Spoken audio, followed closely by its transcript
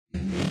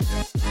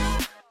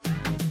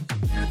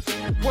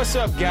What's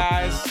up,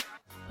 guys?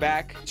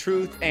 Back,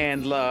 Truth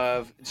and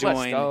Love,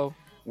 joined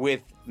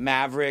with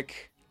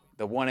Maverick,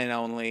 the one and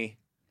only.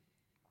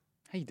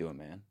 How you doing,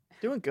 man?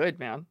 Doing good,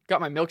 man. Got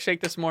my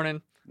milkshake this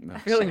morning.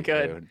 Milkshake, Feeling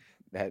good.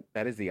 Dude.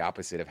 That is the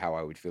opposite of how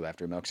I would feel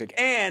after a milkshake.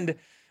 And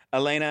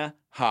Elena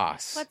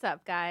Haas. What's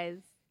up, guys?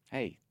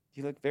 Hey,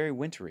 you look very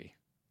wintry.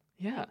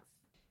 Yeah.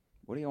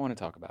 What do you want to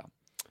talk about?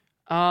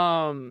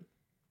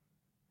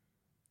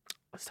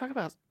 Let's talk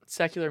about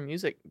secular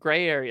music,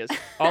 gray areas,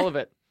 all of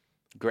it.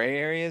 Gray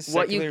areas,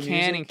 What you secular can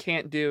music? and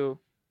can't do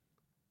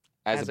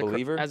as a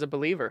believer. As a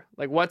believer,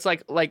 like what's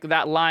like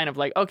that line of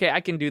like, okay, I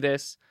can do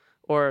this,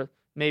 or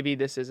maybe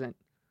this isn't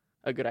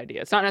a good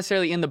idea. It's not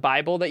necessarily in the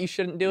Bible that you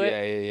shouldn't do it,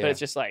 Yeah. but it's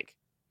just like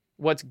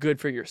what's good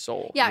for your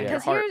soul. Yeah, your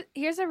because heart.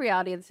 here's the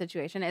reality of the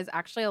situation is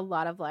actually a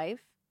lot of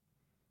life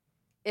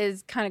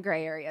is kind of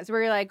gray areas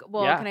where you're like,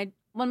 well, Yeah.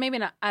 well, maybe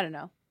not. I don't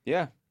know.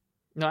 Yeah.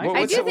 No, Well, I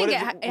what's do it- what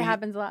think is- it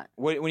happens a lot.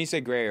 When you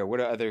say gray area, what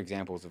are other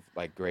examples of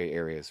like gray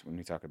areas when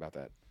we talk about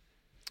that?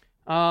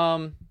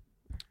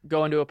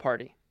 Going to a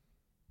party.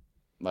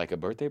 Like a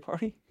birthday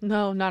party?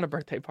 No, not a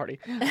birthday party.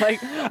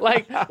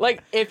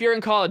 Like if you're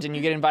in college and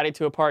you get invited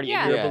to a party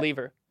Yeah. and you're Yeah. a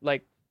believer,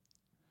 like,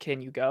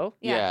 can you go?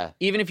 Yeah.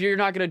 Even if you're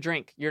not gonna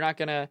drink, you're not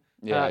gonna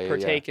Yeah.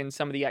 partake in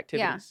some of the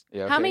activities.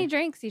 Yeah, How okay. many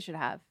drinks you should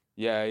have,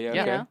 Yeah. You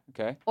Okay. know?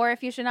 Okay. or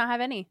if you should not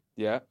have any.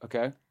 Yeah.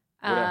 Okay.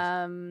 What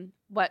else?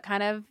 What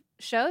kind of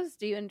shows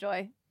do you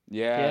enjoy?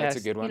 Yeah, that's a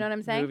Yes. good one. You know what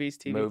I'm saying? Movies,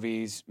 TV.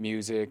 Movies,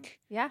 music,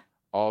 Yeah.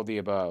 all the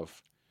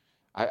above.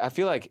 I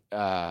feel like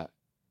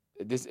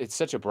it's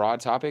such a broad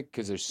topic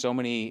because there's so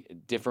many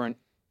different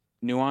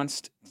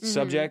nuanced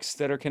subjects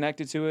that are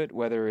connected to it,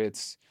 whether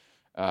it's,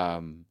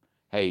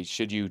 hey,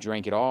 should you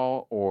drink it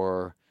all,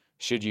 or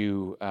should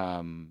you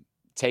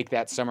take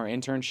that summer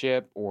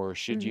internship, or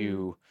should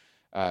you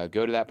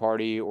go to that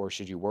party, or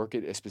should you work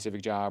at a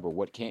specific job, or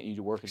what can't you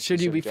do work at a Should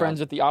you be specific job? friends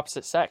with the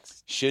opposite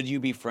sex? Should you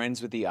be friends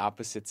with the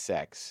opposite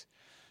sex?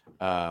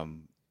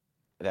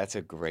 That's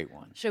a great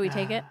one. Should we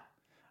take it?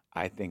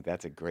 I think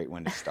that's a great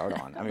one to start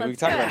on. I mean, we Let's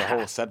can talk do about the it.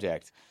 whole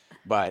subject,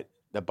 but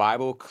the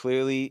Bible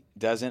clearly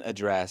doesn't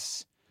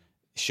address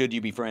should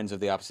you be friends of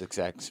the opposite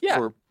sex, Yeah.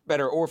 for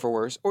better or for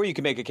worse, or you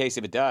can make a case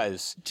if it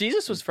does.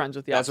 Jesus was friends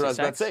with the That's opposite what I was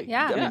about to sex. say.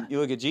 Yeah. I mean, you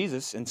look at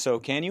Jesus, and so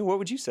can you? What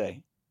would you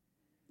say?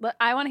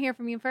 I want to hear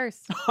from you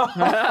first.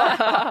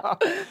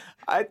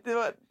 I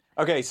do it.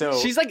 Okay, so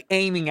She's like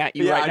aiming at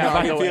you Yeah, right I now. know, I By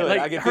can the way, feel it, like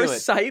I can her feel it.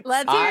 sights.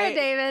 Let's hear I- it,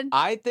 David.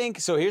 I think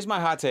so. Here's my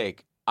hot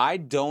take. I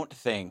don't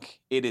think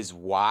it is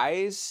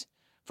wise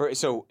for.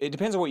 So it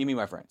depends on what you mean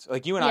by friends.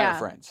 Like you and I Yeah. are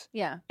friends,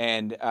 Yeah.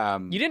 and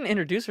You didn't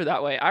introduce her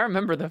that way. I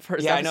remember the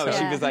first. yeah, I know. episode.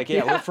 She Yeah. was like,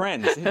 "Yeah, we're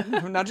friends,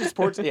 not just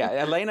sports." Yeah,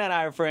 Elena and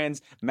I are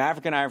friends.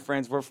 Maverick and I are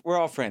friends. We're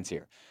all friends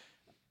here.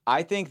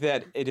 I think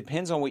that it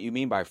depends on what you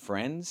mean by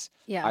friends.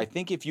 Yeah. I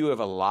think if you have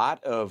a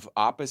lot of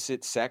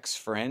opposite sex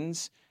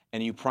friends,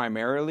 and you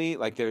primarily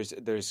like, there's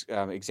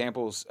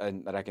examples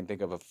that I can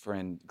think of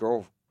friends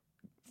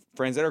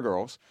that are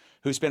girls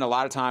who spend a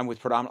lot of time with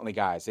predominantly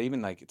guys. They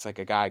even like it's like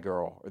a guy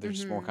girl, or they're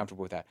just more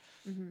comfortable with that.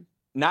 Mhm.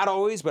 Not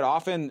always, but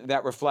often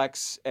that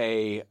reflects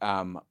a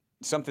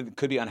something that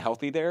could be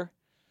unhealthy there.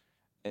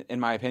 In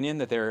my opinion,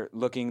 that they're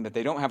looking that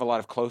they don't have a lot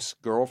of close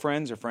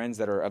girlfriends or friends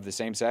that are of the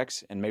same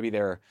sex, and maybe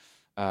there's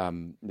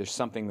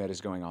something that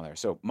is going on there.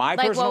 So my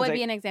Like, personal what would take,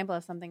 be an example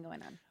of something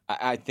going on?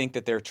 I think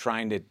that they're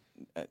trying to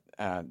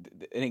an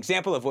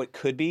example of what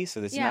could be. So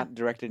this is Yeah. not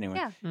directed at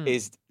anyone. Yeah.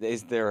 Is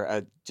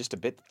they're just a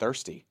bit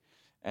thirsty,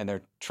 and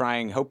they're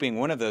hoping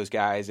one of those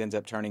guys ends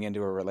up turning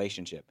into a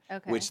relationship.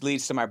 Okay. Which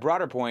leads to my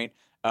broader point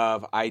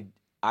of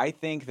I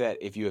think that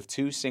if you have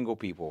two single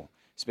people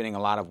spending a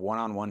lot of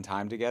one-on-one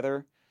time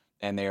together,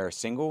 and they are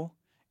single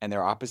and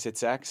they're opposite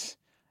sex,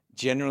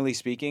 generally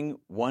speaking,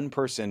 one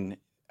person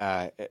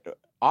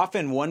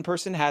often one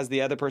person has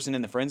the other person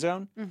in the friend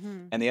zone,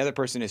 and the other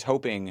person is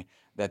hoping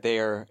that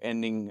they're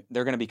going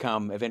to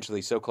become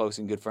eventually so close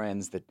and good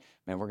friends that,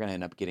 man, we're going to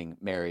end up getting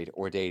married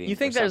or dating. You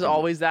think or there's something.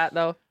 always that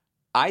though,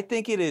 I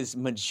think it is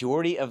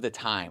majority of the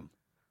time.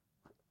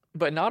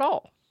 but not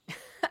all.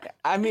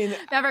 I mean,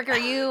 Maverick, are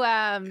you?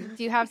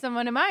 Do you have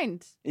someone in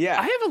mind? yeah.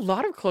 I have a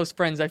lot of close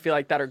friends. I feel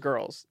like that are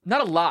girls.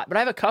 Not a lot, but I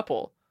have a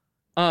couple.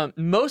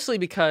 Mostly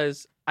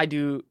because I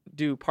do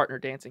partner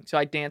dancing. So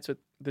I dance with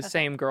the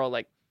same girl.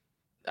 Like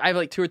I have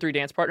like 2 or 3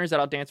 dance partners that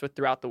I'll dance with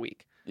throughout the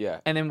week, yeah.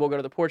 and then we'll go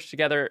to the porch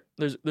together.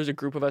 There's a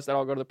group of us that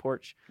all go to the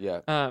porch.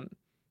 Yeah.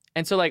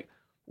 And so like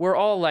we're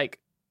all like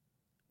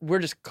we're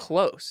just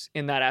close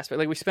in that aspect.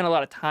 Like we spend a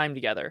lot of time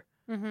together.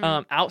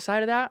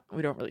 Outside of that,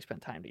 we don't really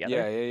spend time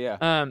together.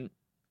 Yeah.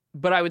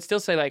 But I would still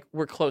say like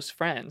we're close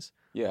friends.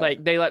 Yeah.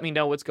 Like they let me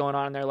know what's going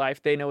on in their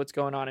life. They know what's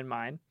going on in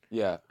mine.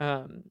 Yeah.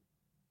 But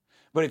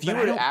But if you I were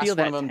to don't ask feel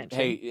one of that them,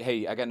 tension.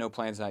 hey, I got no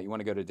plans tonight. You want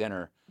to go to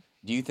dinner?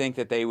 Do you think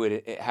that they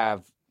would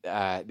have,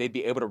 they'd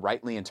be able to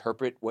rightly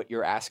interpret what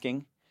you're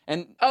asking?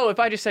 And oh, if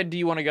I just said, "Do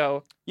you want to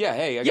go?" yeah,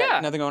 hey, I Yeah.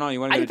 got nothing going on.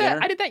 You want to I go did to dinner?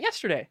 that. I did that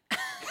yesterday.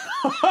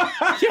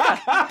 Yeah.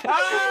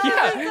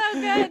 That's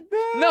so good.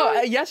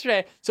 No,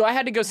 yesterday. So I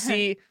had to go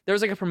see. There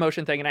was like a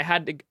promotion thing, and I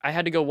had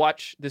to go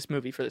watch this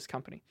movie for this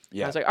company.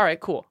 Yeah. I was like, all right,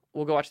 cool.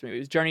 We'll go watch the movie.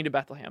 It was Journey to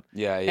Bethlehem.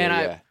 Yeah.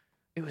 And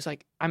it was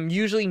like, I'm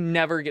usually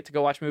never get to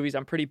go watch movies.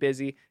 I'm pretty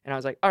busy, and I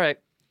was like, all right,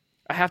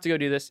 I have to go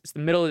do this. It's the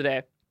middle of the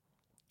day.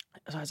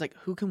 So I was like,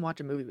 who can watch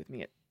a movie with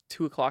me at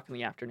 2:00 in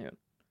the afternoon?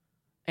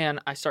 And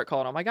I start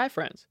calling all my guy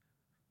friends.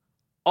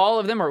 All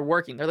of them are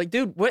working. They're like,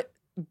 dude, what?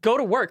 Go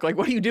to work. Like,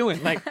 what are you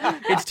doing? Like,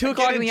 it's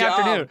 2:00 in the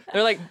afternoon.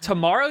 They're like,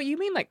 tomorrow? You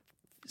mean like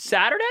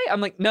Saturday?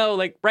 I'm like, no,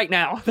 like right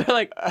now. They're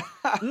like,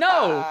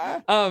 no.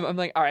 I'm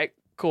like, all right,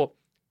 cool.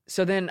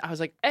 So then I was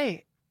like,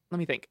 hey, let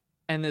me think.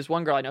 And there's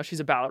one girl I know,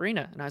 she's a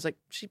ballerina. And I was like,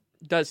 she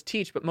does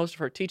teach, but most of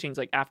her teaching's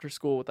like after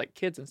school with like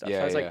kids and stuff. So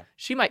I was like,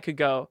 she could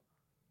go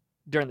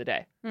during the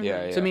day.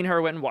 Yeah. So me and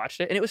her went and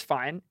watched it, and it was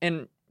fine.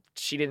 And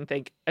she didn't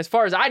think, as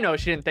far as I know,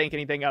 she didn't think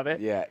anything of it.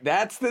 Yeah,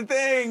 that's the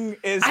thing.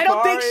 I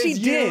don't think she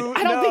did.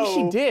 I don't think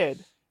she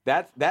did.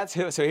 That's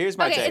so. Here's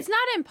my take. It's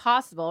not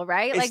impossible,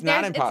 right? It's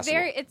not impossible.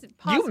 It's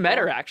possible. You met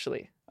her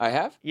actually. I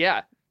have.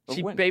 Yeah,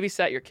 she When?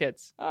 babysat your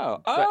kids.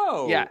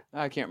 Oh, yeah.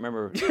 I can't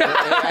remember.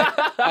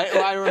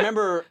 I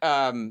remember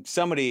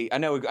somebody. I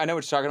know what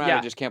you're talking about. Yeah.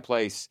 I just can't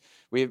place.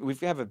 We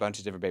have a bunch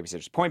of different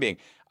babysitters. Point being,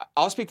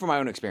 I'll speak from my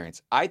own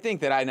experience. I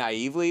think that I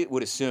naively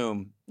would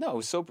assume, no, it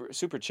was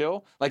super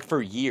chill, like for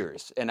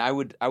years, and I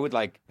would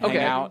like hang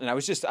out, and I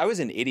was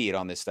an idiot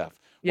on this stuff.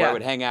 Where I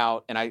would hang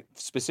out, and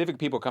specific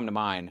people come to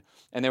mind,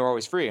 and they were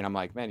always free, and I'm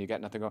like, man, you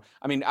got nothing going.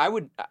 I mean,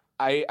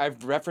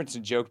 I've referenced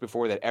and joked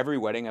before that every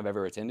wedding I've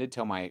ever attended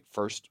till I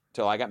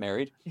got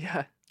married.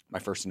 Yeah. My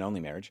first and only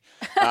marriage.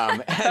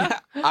 And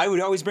I would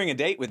always bring a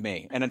date with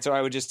me. And so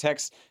I would just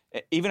text,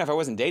 even if I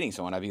wasn't dating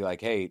someone, I'd be like,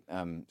 hey,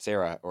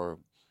 Sarah or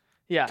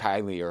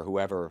Kylie or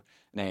whoever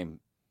name,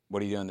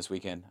 what are you doing this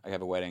weekend? I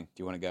have a wedding.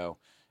 Do you want to go?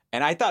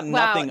 And I thought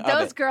nothing of it.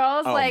 Those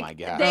girls, oh like, my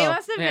gosh. they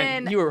must have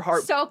been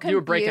so confused. You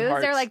were breaking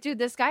hearts. They're like, dude,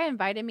 this guy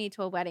invited me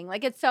to a wedding.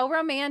 Like, it's so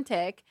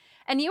romantic.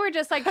 And you were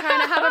just like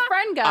trying to have a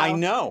friend go. I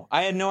know.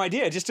 I had no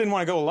idea. I just didn't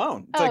want to go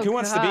alone. It's like, who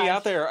wants to be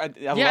out there alone?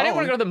 Yeah, I didn't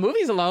want to go to the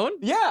movies alone.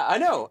 Yeah, I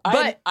know.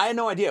 But I had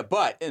no idea.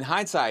 But in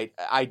hindsight,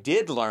 I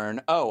did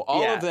learn,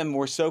 all of them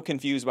were so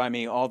confused by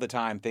me all the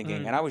time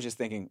thinking, and I was just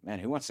thinking, man,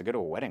 who wants to go to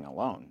a wedding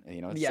alone?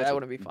 You know, that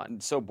wouldn't be fun.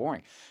 It's so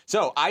boring.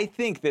 So I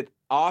think that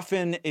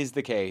often is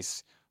the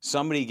case.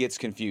 Somebody gets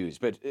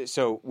confused, but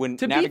so when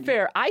be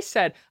fair,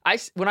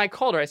 when I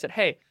called her, I said,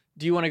 "Hey,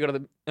 do you want to go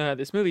to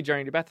this movie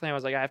Journey to Bethlehem?" I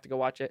was like, "I have to go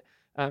watch it."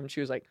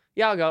 She was like,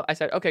 "Yeah, I'll go." I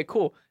said, "Okay,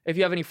 cool. If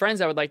you have any friends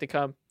that would like to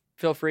come,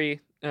 feel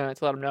free to let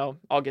them know.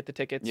 I'll get the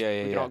tickets. We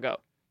can all go."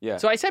 Yeah.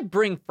 So I said,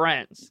 "Bring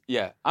friends."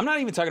 Yeah, I'm not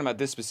even talking about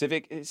this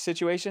specific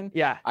situation.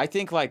 Yeah. I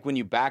think like when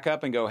you back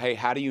up and go, "Hey,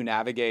 how do you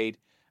navigate?"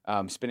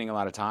 Spending a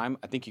lot of time.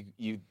 I think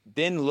you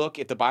then look,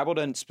 if the Bible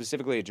doesn't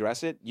specifically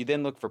address it, you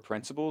then look for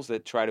principles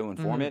that try to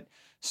inform it.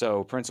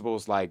 So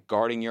principles like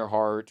guarding your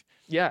heart,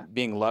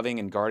 being loving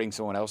and guarding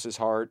someone else's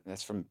heart.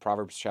 That's from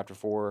Proverbs chapter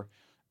 4.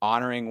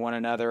 Honoring one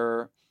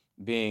another,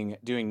 doing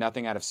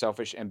nothing out of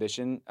selfish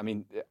ambition. I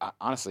mean,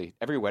 honestly,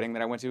 every wedding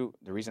that I went to,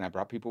 the reason I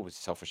brought people was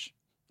selfish.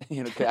 I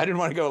didn't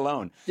want to go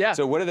alone. Yeah.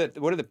 So what are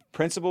the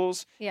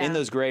principles in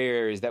those gray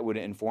areas that would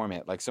inform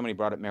it? Like somebody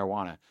brought up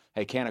marijuana.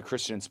 Hey, can a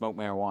Christian smoke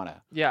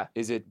marijuana? Yeah.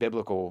 Is it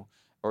biblical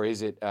or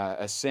is it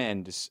a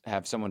sin to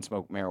have someone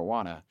smoke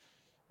marijuana?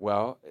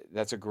 Well,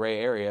 that's a gray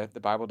area the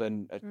Bible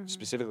doesn't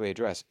specifically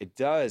address. It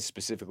does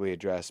specifically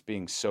address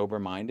being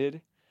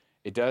sober-minded.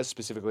 It does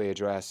specifically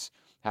address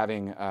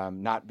having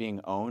not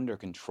being owned or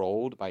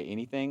controlled by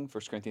anything.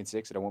 1 Corinthians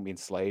 6, that I won't be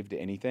enslaved to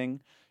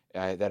anything.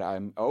 That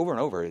I'm over and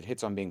over, it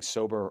hits on being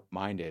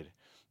sober-minded.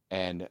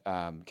 And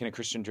can a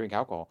Christian drink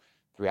alcohol?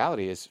 The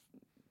reality is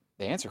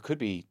the answer could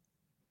be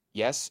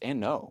yes and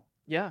no.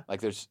 Yeah.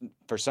 Like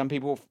for some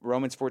people,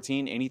 Romans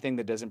 14, anything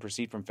that doesn't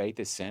proceed from faith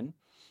is sin.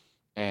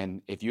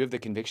 And if you have the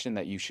conviction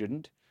that you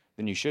shouldn't,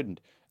 then you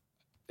shouldn't.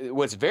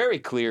 What's very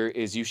clear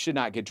is you should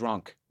not get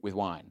drunk with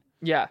wine.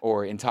 Yeah.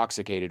 Or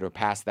intoxicated or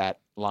past that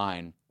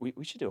line. We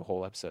should do a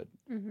whole episode.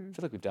 I feel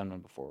like we've done one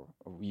before.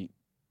 Or we,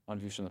 on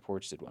Views from the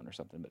Porch, did one or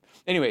something. But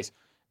anyways,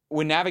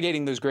 when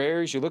navigating those gray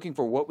areas, you're looking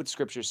for what would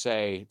Scripture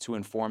say to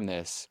inform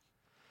this.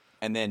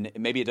 And then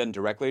maybe it doesn't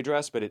directly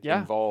address, but it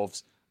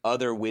involves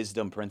other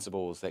wisdom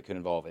principles that could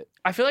involve it.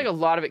 I feel like a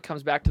lot of it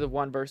comes back to the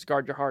one verse,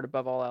 guard your heart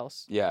above all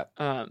else. Yeah.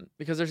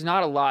 Because there's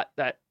not a lot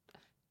that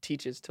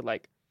teaches to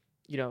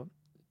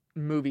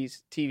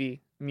movies, TV,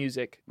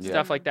 music,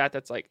 stuff like that.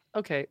 That's like,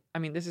 okay, I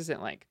mean, this isn't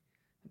like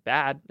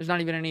bad. There's not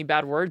even any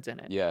bad words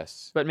in it.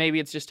 Yes. But maybe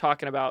it's just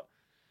talking about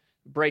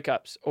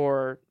breakups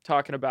or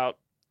talking about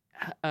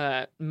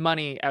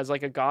money as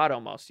like a god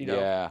almost,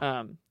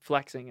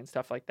 flexing and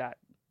stuff like that.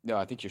 No,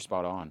 I think you're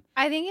spot on.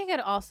 I think it could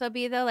also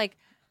be though, like,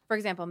 for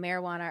example,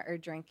 marijuana or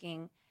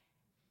drinking,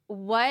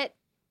 what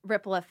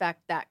ripple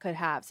effect that could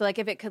have. So like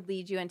if it could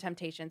lead you in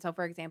temptation. So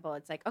for example,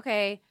 it's like,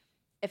 okay,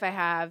 if I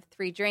have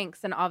 3 drinks,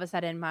 then all of a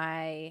sudden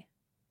my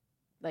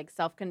like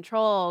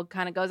self-control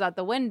kind of goes out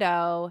the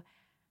window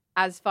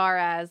as far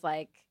as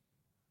like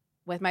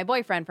with my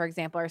boyfriend, for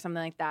example, or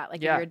something like that.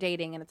 Like Yeah. if you're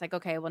dating and it's like,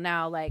 okay, well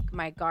now like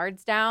my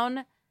guard's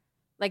down,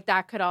 like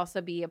that could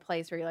also be a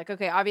place where you're like,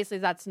 okay, obviously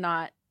that's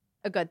not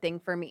a good thing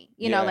for me.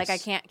 You know, like I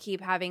Yes. can't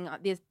keep having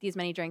these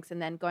many drinks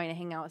and then going to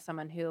hang out with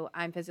someone who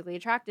I'm physically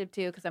attracted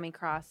to because we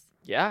cross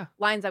Yeah.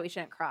 lines that we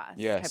shouldn't cross type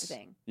of Yes.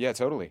 thing. Yeah,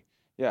 totally.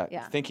 Yeah.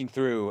 Yeah. Thinking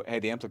through, hey,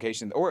 the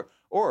implications,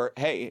 or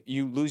hey,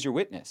 you lose your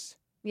witness.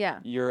 Yeah.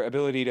 Your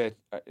ability to,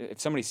 if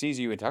somebody sees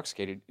you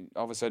intoxicated,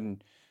 all of a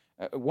sudden,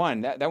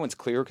 one, that one's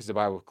clear because the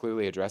Bible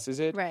clearly addresses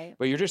it. Right.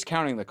 But you're just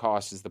counting the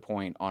cost is the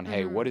point on,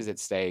 hey, Mhm. what is at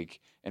stake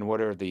and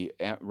what are the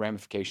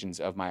ramifications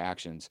of my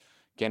actions?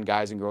 Can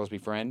guys and girls be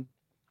friends?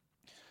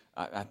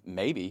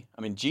 Maybe.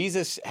 I mean,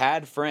 Jesus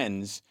had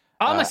friends.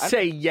 I'm gonna I-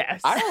 say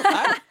yes.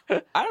 I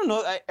don't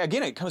know.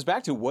 Again, it comes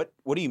back to what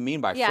do you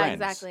mean by Yeah, friends?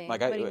 exactly.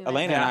 Like What do you mean by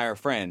Elena and friends? I are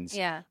friends.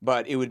 Yeah.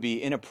 But it would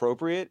be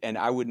inappropriate, and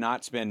I would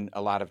not spend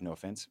a lot of, no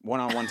offense,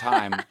 one-on-one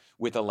time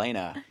with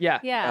Elena. yeah.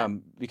 Yeah.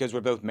 Because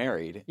we're both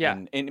married. Yeah.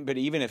 But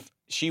even if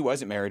she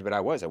wasn't married, but I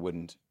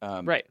wouldn't.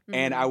 Right.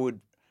 And Mhm. I would,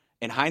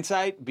 in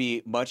hindsight,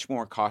 be much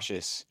more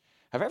cautious.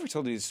 Have I ever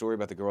told you the story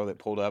about the girl that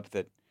pulled up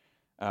that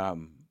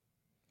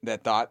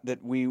thought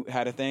that we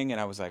had a thing,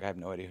 and I was like, I have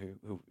no idea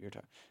who you're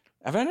talking.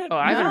 Have I? Oh,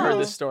 I haven't heard No.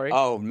 this story.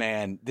 Oh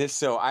man,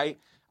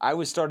 I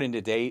was starting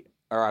to date,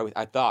 or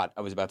I thought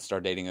I was about to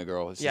start dating a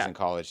girl. This Yeah. is in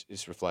college.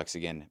 This reflects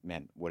again,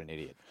 man, what an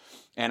idiot.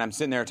 And I'm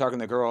sitting there talking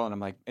to the girl, and I'm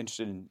like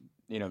interested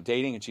in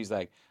dating, and she's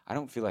like, I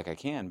don't feel like I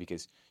can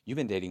because you've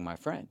been dating my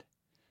friend.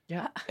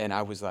 Yeah. And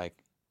I was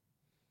like,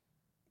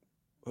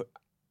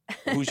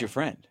 who's your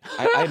friend?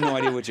 I have no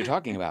idea what you're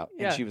talking about.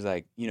 Yeah. And she was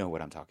like, you know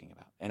what I'm talking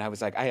about. And I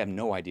was like, I have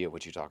no idea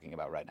what you're talking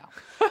about right now.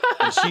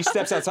 And she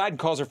steps outside and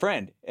calls her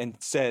friend and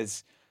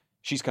says,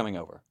 she's coming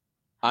over.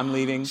 I'm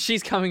leaving.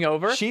 She's coming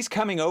over. She's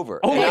coming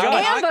over. Oh my And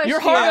God. Ambush Your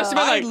heart you. must have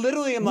been I like,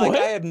 literally am like, what?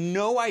 I have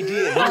no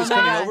idea Oh who's my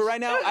coming gosh. over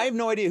right now. I have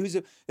no idea who's.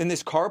 And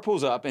this car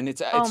pulls up, and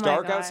it's Oh my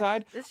dark gosh.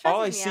 outside. This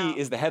All I stresses see me out.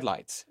 is the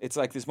headlights. It's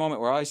like this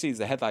moment where all I see is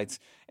the headlights,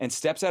 and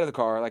steps out of the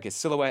car like a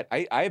silhouette.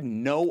 I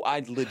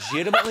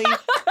legitimately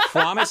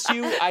promise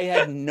you, I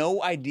had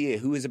no idea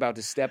who is about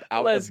to step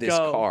out Let's of this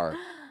go. car.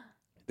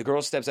 The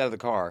girl steps out of the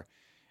car,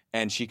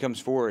 and she comes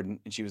forward, and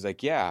she was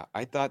like, "Yeah,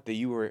 I thought that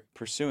you were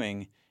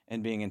pursuing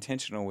and being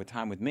intentional with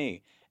time with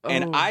me."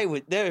 And Oh.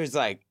 there was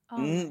like Oh.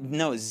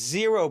 no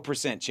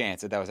 0%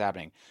 chance that was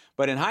happening.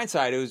 But in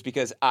hindsight, it was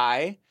because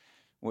I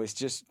was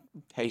just,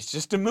 hey, it's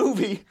just a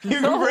movie. You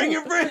can bring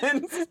your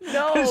friends.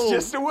 No. It's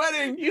just a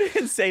wedding. You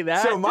didn't say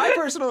that. So my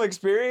personal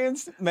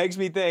experience makes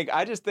me think,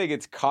 I just think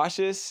it's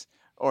cautious,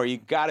 or you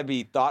got to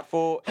be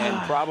thoughtful, and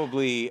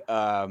probably,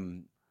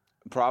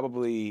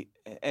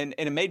 and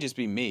it may just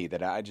be me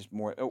that I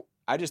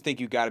just think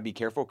you got to be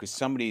careful because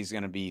somebody's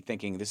going to be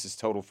thinking this is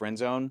total friend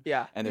zone.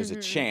 Yeah. And there's a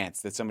Mhm.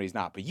 chance that somebody's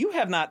not. But you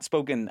have not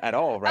spoken at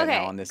all right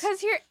now on this.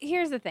 Because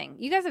here's the thing.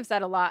 You guys have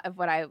said a lot of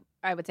what I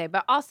would say,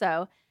 but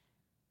also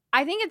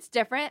I think it's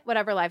different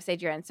whatever life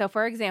stage you're in. So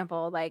for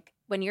example, like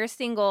when you're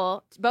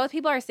single, both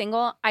people are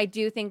single, I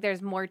do think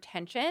there's more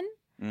tension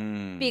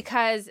Mm.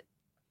 because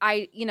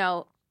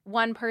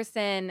one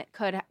person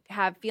could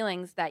have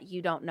feelings that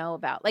you don't know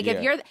about. Like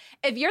if Yeah.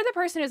 you're the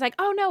person who's like,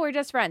 "Oh no, we're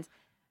just friends."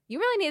 You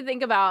really need to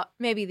think about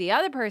maybe the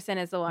other person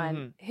is the one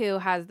Mm-hmm. who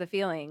has the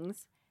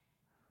feelings.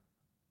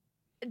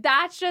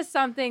 That's just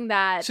something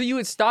that So you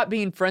would stop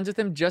being friends with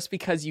them just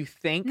because you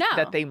think No.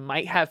 that they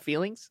might have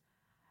feelings,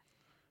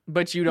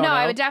 but you don't no, know.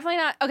 I would definitely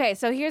not. Okay,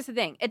 so here's the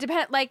thing. It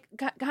depends, like,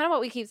 kind of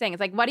what we keep saying. It's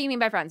like, what do you mean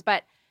by friends?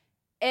 But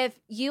if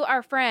you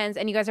are friends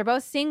and you guys are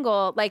both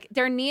single, like,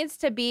 there needs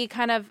to be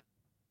kind of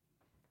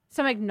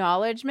some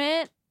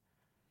acknowledgement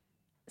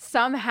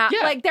somehow. Yeah,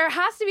 like, there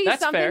has to be that's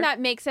something fair. that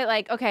makes it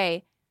like,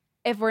 okay,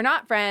 if we're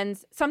not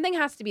friends, something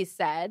has to be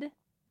said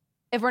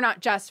if we're not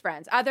just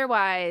friends.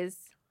 Otherwise,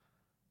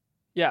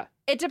 Yeah.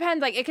 it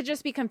depends. Like, it could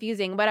just be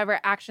confusing, whatever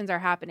actions are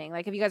happening.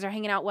 Like, if you guys are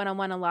hanging out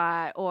one-on-one a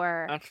lot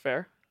or... That's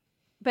fair.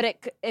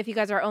 But if you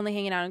guys are only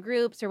hanging out in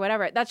groups or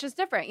whatever, that's just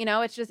different.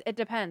 It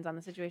depends on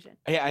the situation.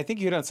 Yeah, I think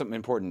you hit on something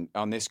important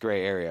on this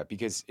gray area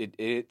because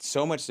it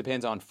so much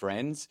depends on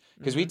friends.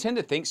 Because we tend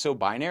to think so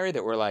binary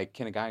that we're like,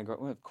 can a guy and girl?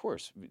 Well, of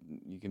course,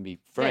 you can be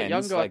friends. Yeah,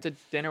 y'all can go like, out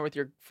to dinner with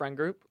your friend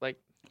group. Like,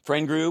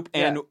 friend group.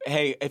 And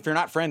hey, if you're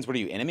not friends, what are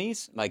you,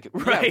 enemies? Like, yeah,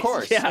 Right, of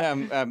course.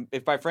 yeah.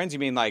 If by friends you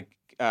mean like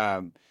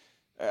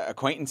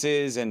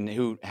acquaintances and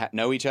who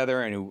know each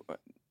other and who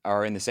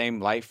are in the same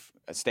life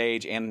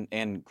stage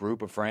and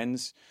group of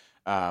friends,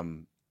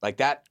 like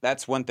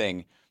that's one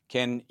thing.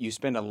 Can you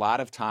spend a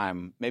lot of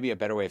time, maybe a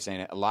better way of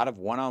saying it, a lot of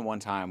one-on-one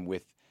time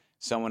with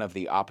someone of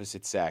the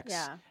opposite sex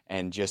Yeah.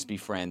 and just be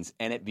friends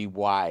and it be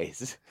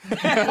wise?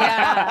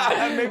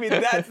 Yeah. Maybe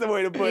that's the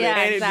way to put Yeah,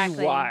 it. and exactly. it'd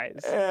be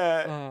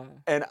wise.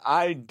 And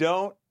I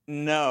don't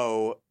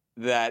know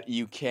that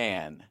you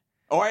can.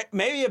 Or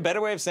maybe a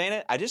better way of saying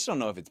it, I just don't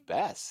know if it's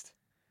best.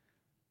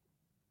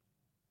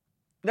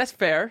 That's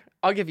fair.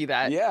 I'll give you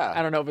that. Yeah.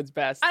 I don't know if it's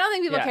best. I don't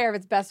think people Yeah. care if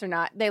it's best or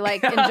not. They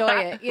like enjoy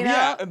it, you know?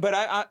 Yeah, but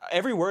I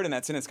every word in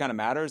that sentence kind of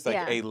matters. Like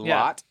Yeah. a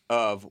lot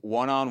of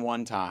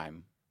one-on-one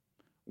time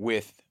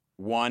with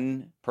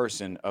one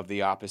person of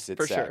the opposite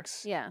For sure.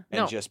 sex Yeah.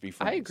 and No, just be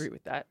friends. I agree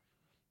with that.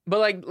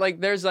 But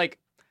there's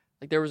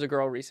there was a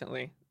girl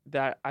recently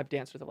that I've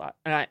danced with a lot,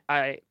 and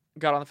I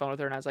got on the phone with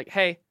her and I was like,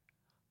 hey,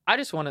 I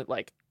just want to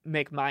like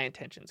make my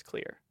intentions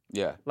clear.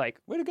 Yeah. Like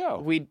Way to go.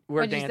 we're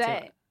What'd you dancing.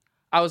 say?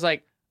 I was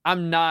like,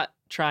 I'm not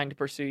trying to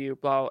pursue you,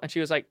 blah. And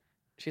she's like,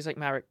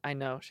 Maverick, I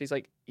know. She's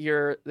like,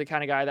 you're the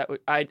kind of guy that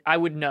I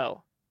would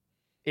know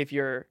if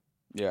you're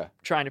Yeah.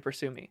 trying to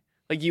pursue me.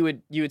 Like you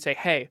would say,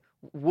 hey,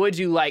 would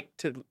you like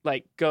to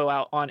like go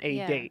out on a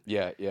Yeah. date?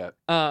 Yeah. Yeah.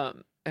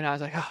 And I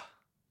was like, oh,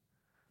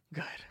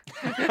 good.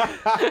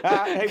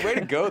 Hey, way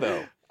to go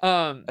though.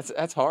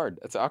 That's hard.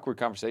 That's an awkward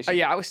conversation.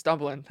 Yeah, I was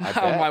stumbling I on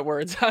bet. my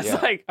words. I was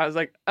Yeah. like,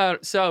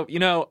 so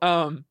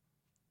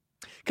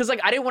because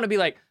like I didn't want to be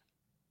like,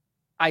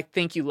 I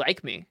think you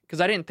like me, because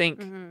I didn't think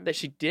Mhm. that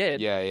she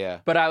did. Yeah. Yeah.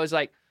 But I was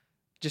like,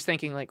 just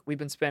thinking like we've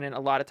been spending a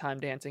lot of time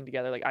dancing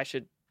together. Like I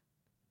should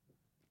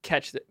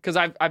catch it, because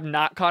I've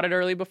not caught it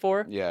early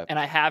before, Yeah. and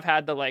I have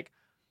had the like,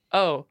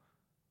 oh,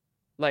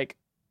 like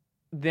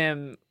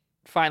them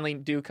finally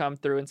do come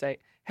through and say,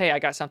 hey, I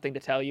got something to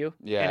tell you.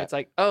 Yeah. And it's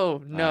like,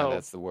 oh no,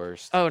 That's the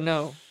worst. oh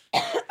no.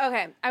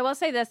 Okay, I will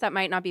say this, that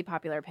might not be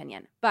popular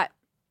opinion, but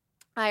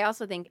I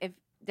also think if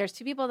there's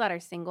two people that are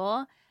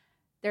single,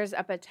 there's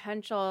a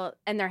potential,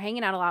 and they're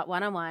hanging out a lot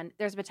one-on-one,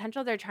 there's a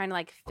potential they're trying to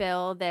like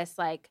fill this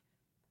like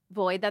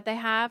void that they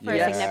have for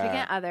Yeah. a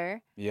significant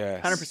other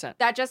Yes. 100%.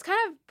 that just kind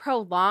of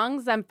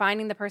prolongs them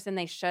finding the person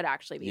they should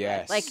actually be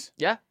Yes. with. Like,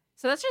 Yeah.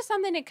 so that's just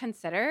something to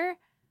consider,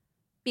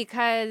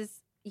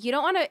 because you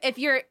don't want to, if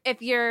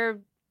you're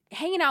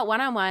hanging out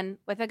one-on-one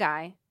with a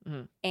guy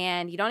Mhm.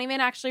 and you don't even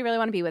actually really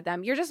want to be with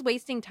them, you're just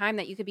wasting time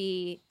that you could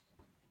be,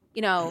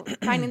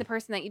 finding the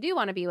person that you do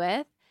want to be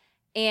with.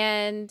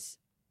 And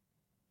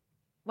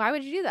why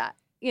would you do that?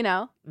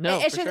 No,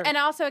 It's for just, sure. and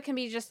also it can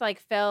be just like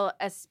fill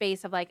a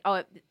space of like,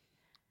 oh,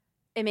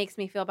 it makes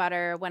me feel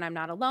better when I'm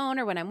not alone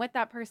or when I'm with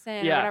that person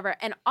or Yeah. whatever.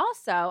 And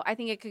also, I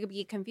think it could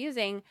be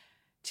confusing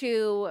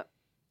to,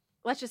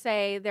 let's just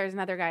say there's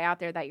another guy out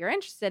there that you're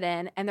interested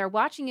in and they're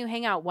watching you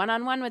hang out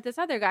one-on-one with this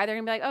other guy. They're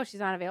gonna be like, oh, she's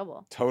not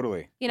available.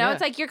 Totally. Yeah.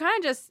 It's like you're kind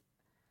of just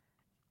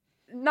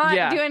not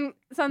Yeah. doing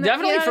something.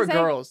 Definitely you know for what I'm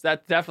saying? girls,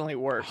 that's definitely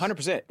worse.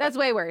 100%. That's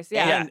way worse.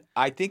 Yeah. And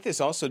I think this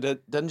also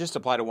doesn't just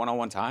apply to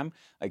one-on-one time,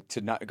 like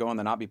to not go on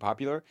the not be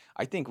popular.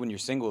 I think when you're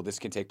single, this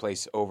can take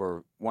place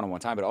over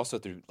one-on-one time, but also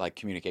through like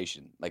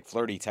communication, like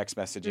flirty text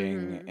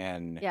messaging Mhm.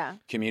 and Yeah.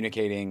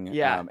 communicating.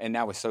 Yeah. And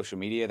now with social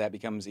media, that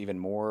becomes even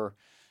more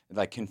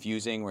like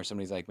confusing, where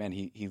somebody's like, man,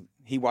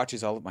 he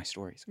watches all of my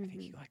stories. I think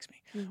he likes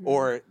me. Mhm.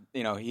 Or,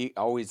 he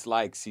always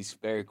likes, he's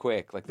very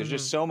quick. Like there's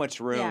just so much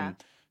room Yeah.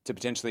 to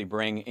potentially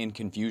bring in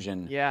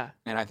confusion. Yeah.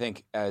 And I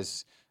think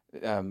as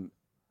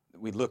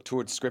we look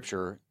towards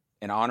Scripture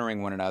and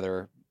honoring one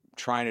another,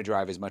 trying to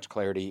drive as much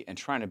clarity and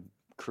trying to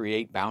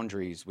create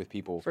boundaries with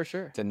people For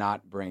sure. to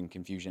not bring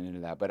confusion into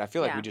that. But I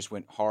feel like Yeah. we just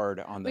went hard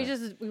on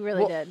the. we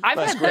really did. I've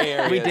Less had gray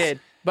that, we areas. did,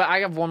 but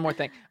I have one more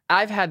thing.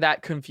 I've had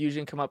that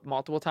confusion come up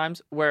multiple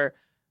times where,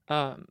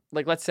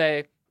 like, let's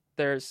say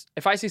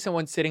if I see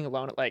someone sitting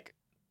alone at like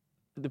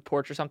the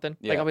porch or something,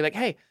 like Yeah. I'll be like,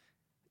 hey,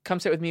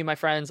 come sit with me and my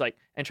friends, like,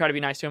 and try to be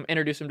nice to them,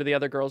 introduce them to the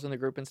other girls in the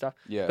group and stuff.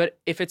 Yeah. But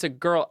if it's a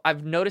girl,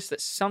 I've noticed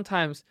that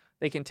sometimes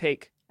they can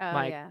take Oh,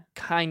 my yeah.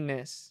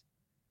 kindness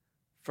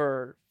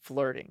for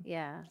flirting.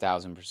 Yeah.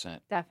 1,000%.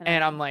 Definitely.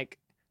 And I'm like,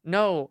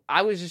 no,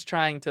 I was just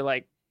trying to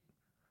like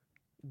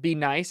be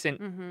nice and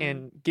Mhm.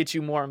 and get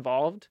you more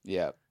involved.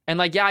 Yeah. And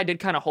like, yeah, I did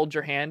kind of hold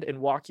your hand and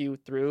walk you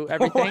through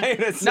everything. Wait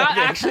a Not second.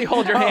 actually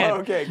hold your hand. Oh,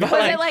 okay. but, Was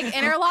like- it like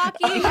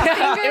interlocking?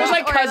 Yeah, it was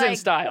like Or, cousin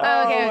style.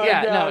 Oh, okay. Oh, okay.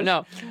 Yeah, gosh.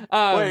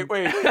 no.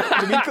 Wait.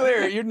 To be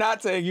clear, you're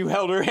not saying you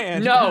held her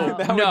hand. No,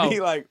 that no. would be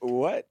like,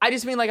 what? I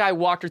just mean like I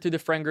walked her through the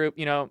friend group,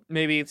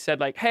 maybe said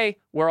like, hey,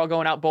 we're all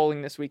going out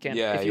bowling this weekend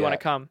Yeah, if you want yeah.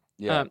 to come.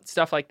 Yeah.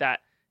 Stuff like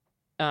that.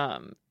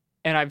 And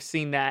I've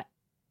seen that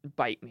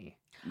bite me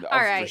Oh, All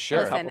right. For sure.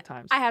 a Listen, couple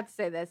times. I have to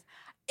say this.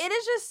 It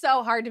is just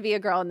so hard to be a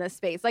girl in this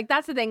space. Like,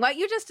 that's the thing. What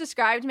you just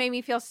described made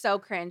me feel so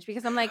cringe,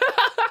 because I'm like,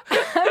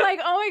 I'm like,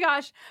 oh my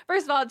gosh.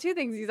 First of all, two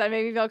things you said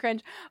made me feel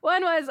cringe.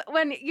 One was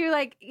when you're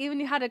like, even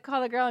you had to call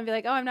the girl and be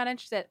like, oh, I'm not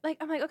interested. Like,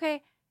 I'm like,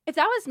 okay, if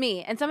that was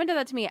me and someone did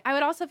that to me, I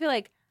would also feel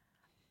like,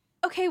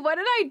 okay, what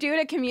did I do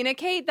to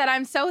communicate that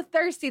I'm so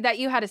thirsty that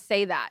you had to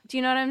say that? Do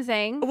you know what I'm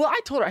saying? Well, I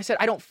told her, I said,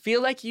 I don't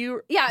feel like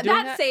you. Yeah,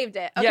 doing that saved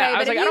it. Okay, yeah, I but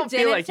was if like, I you don't feel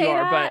didn't like you say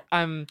are, that, but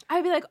I'm.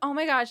 I'd be like, oh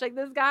my gosh, like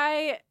this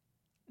guy.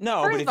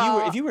 No, First but of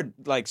all- if you were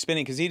like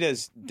spinning, because he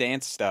does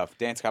dance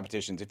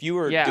competitions. If you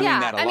were Yeah. doing Yeah,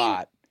 that a I mean-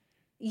 lot,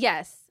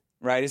 Yes.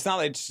 right? It's not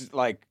like it's just,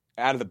 like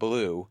out of the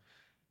blue.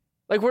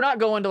 Like, we're not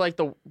going to like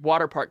the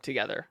water park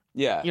together.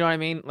 Yeah. You know what I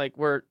mean? Like,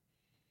 we're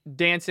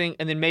dancing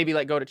and then maybe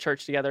like go to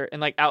church together and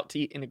like out to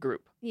eat in a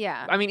group.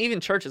 Yeah. I mean, even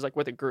church is like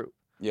with a group,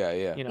 Yeah.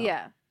 you know?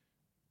 Yeah.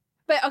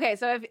 But okay,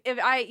 so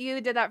if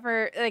you did that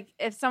for like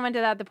if someone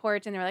did that at the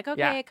porch and they were like, okay,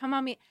 Yeah. come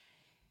on me,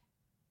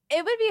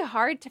 it would be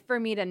hard for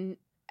me to,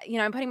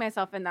 I'm putting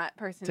myself in that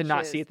person's To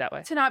not shoes, see it that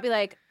way. to not be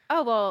like,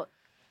 oh well,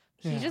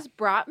 he Yeah. just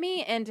brought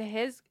me into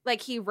his,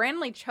 like he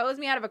randomly chose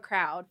me out of a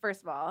crowd.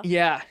 First of all,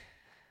 Yeah.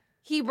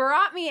 he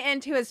brought me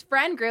into his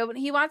friend group, and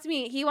he's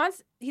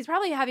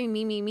probably having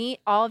me meet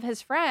all of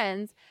his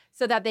friends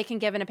so that they can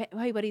give an opinion.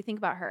 Hey, what do you think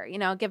about her?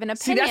 Give an opinion.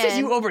 See, that's just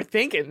you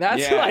overthinking.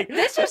 That's Yeah. like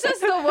This is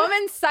just the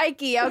woman's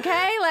psyche,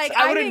 okay? Like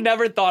I would have think,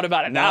 never thought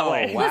about it that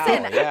way. Wow,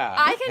 Listen, yeah.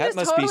 I can that just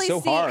must totally be so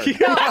see. hard.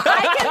 No,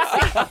 I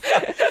can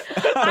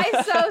see.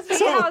 I so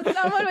see how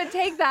someone would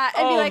take that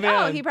and be Oh, like,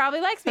 man. "Oh, he probably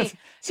likes me."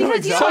 So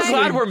Because you know So what?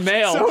 glad we're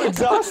male. So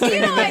exhausting. You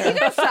know what? You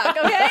guys suck,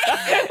 okay?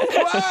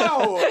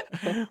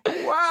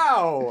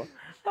 Wow.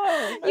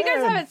 You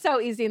guys have it so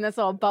easy in this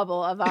little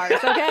bubble of ours,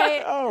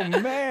 okay? Oh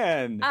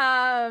man.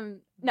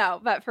 No,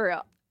 but for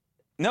real,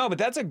 No, but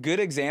that's a good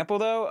example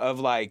though of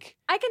like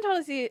I can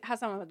totally see how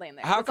someone would land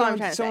there. how That's all I'm come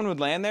trying to someone say. would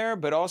land there,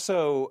 but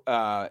also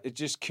it's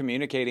just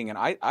communicating. And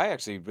I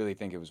actually really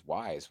think it was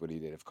wise what he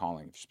did of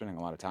calling, if you're spending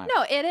a lot of time.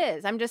 No, it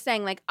is. I'm just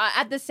saying, like,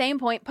 at the same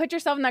point, put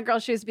yourself in that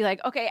girl's shoes. Be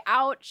like, okay,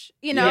 ouch.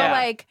 Yeah.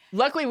 Like,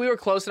 Luckily, we were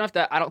close enough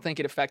that I don't think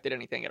it affected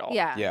anything at all.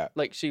 yeah. Yeah.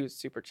 Like she was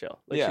super chill.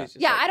 Like, Yeah. she was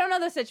just Yeah, like- I don't know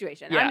the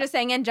situation. Yeah. I'm just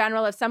saying in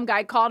general, if some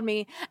guy called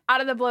me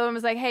out of the blue and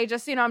was like, hey,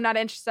 just so you know, I'm not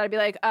interested, I'd be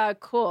like,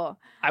 cool.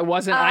 I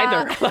wasn't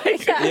either.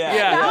 Like,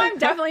 Yeah. Now Yeah. I'm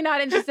definitely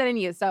not interested in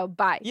you, so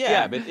bye.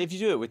 Yeah, but if you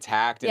do it with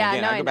tact, and Yeah,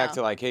 again, no, I I go back know.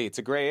 to like, hey, it's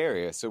a gray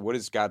area. So what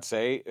does God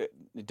say?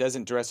 It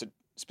doesn't address it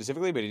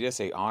specifically, but he does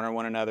say honor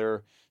one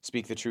another,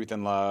 speak the truth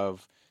in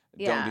love,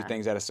 don't Yeah. do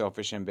things out of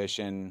selfish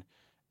ambition,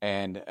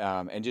 and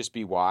just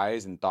be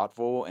wise and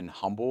thoughtful and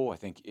humble. I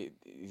think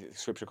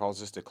Scripture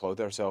calls us to clothe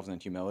ourselves in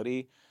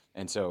humility.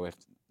 And so if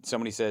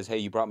somebody says, hey,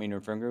 you brought me into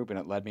a friend group and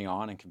it led me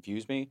on and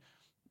confused me,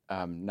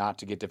 not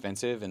to get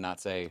defensive and not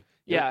say,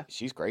 Yeah.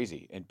 she's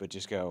crazy, but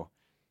just go,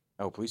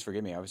 oh, please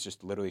forgive me. I was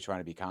just literally trying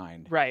to be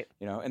kind. right.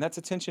 And that's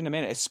attention to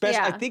minute. Especially,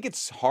 I Yeah. think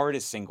it's hard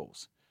as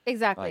singles.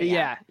 Exactly.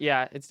 Like-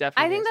 Yeah. It's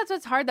definitely. I think that's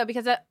what's hard though,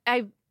 because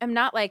I am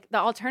not like, the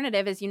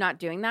alternative is you not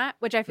doing that,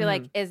 which I feel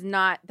like is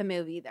not the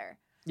move either.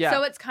 Yeah.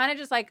 So it's kind of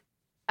just like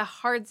a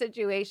hard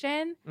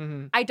situation.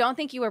 Mhm. I don't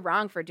think you were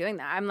wrong for doing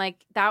that. I'm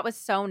like, that was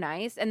so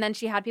nice. And then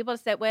she had people to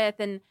sit with,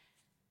 and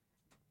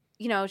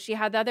she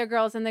had the other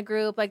girls in the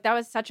group. Like, that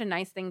was such a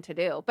nice thing to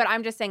do. But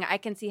I'm just saying, I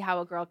can see how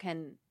a girl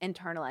can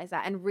internalize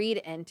that and read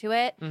into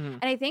it. Mhm.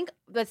 And I think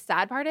the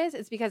sad part is,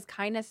 it's because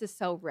kindness is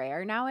so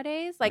rare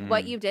nowadays. Like,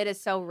 what Mm. you did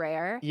is so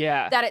rare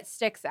Yeah. that it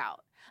sticks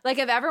out. Like,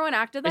 if everyone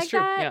acted It's like true,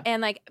 that yeah.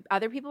 and like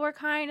other people were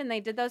kind and they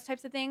did those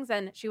types of things,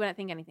 then she wouldn't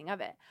think anything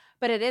of it.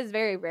 But it is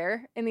very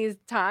rare in these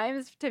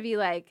times to be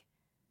like,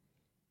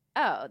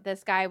 oh,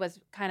 this guy was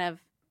kind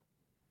of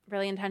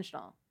really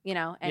intentional, and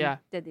Yeah.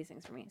 did these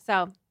things for me.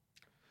 So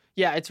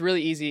Yeah, it's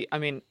really easy. I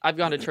mean, I've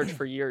gone to church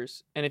for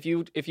years, and if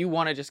you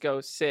want to just go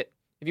sit,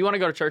 if you want to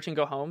go to church and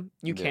go home,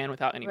 you Yeah. can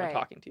without anyone Right.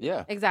 talking to you.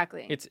 Yeah.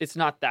 exactly. It's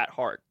not that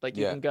hard. Like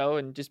you Yeah. can go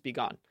and just be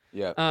gone.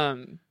 Yeah.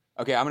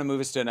 Okay, I'm going to move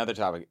us to another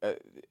topic.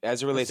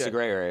 As it relates do to it.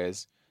 gray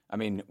areas, I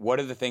mean, what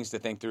are the things to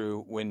think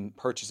through when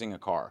purchasing a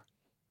car?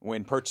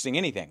 When purchasing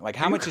anything? Like,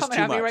 how much is coming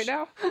too at much? me right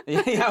now?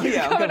 Yeah, You're I'm coming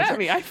coming at to-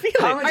 me. I feel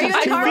How it. much is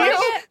I too feel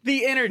much?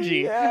 the energy.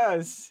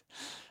 Yes.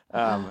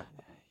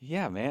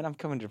 Yeah, man, I'm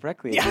coming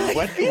directly. Yeah, at you. I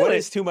What feel it.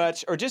 is too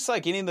much, or just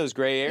like any of those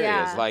gray areas?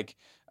 Yeah. Like,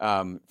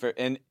 and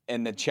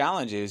the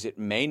challenge is, it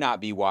may not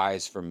be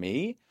wise for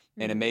me,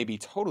 and it may be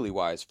totally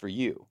wise for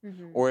you,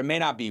 Mhm. or it may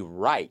not be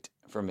right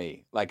for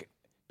me. Like,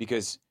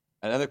 because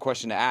another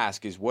question to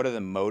ask is, what are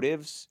the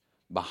motives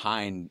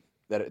behind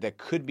that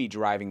could be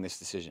driving this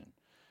decision?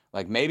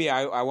 Like, maybe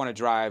I want to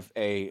drive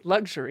a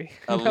Luxury.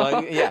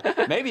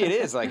 yeah, maybe it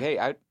is like,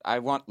 hey, I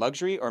want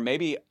luxury, or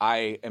maybe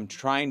I am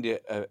trying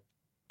to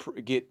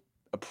get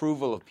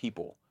approval of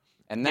people,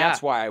 and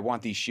that's Yeah. why I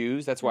want these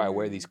shoes. That's why I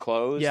wear these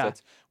clothes. Yeah.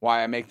 That's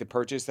why I make the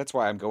purchase. That's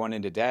why I'm going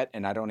into debt,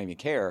 and I don't even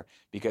care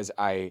because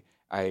I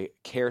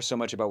care so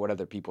much about what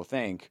other people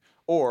think.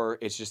 Or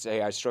it's just,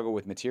 hey, I struggle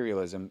with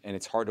materialism, and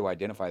it's hard to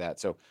identify that.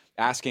 So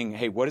asking,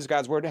 hey, what does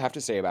God's word have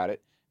to say about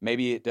it?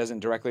 Maybe it doesn't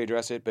directly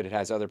address it, but it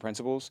has other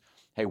principles.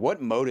 Hey,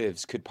 what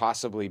motives could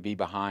possibly be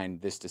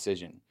behind this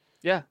decision?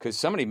 Yeah. Because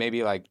somebody may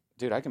be like,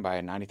 dude, I can buy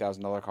a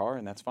 $90,000 car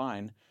and that's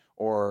fine.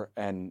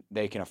 And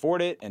they can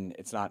afford it, and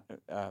it's not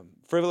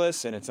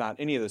frivolous, and it's not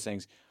any of those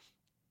things.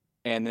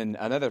 And then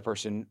another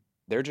person,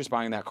 they're just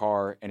buying that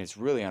car, and it's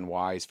really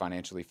unwise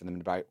financially for them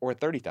to buy, or a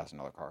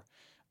 $30,000 car.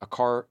 A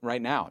car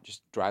right now,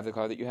 just drive the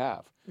car that you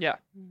have. Yeah.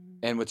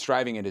 And what's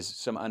driving it is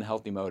some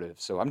unhealthy motive.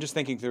 So I'm just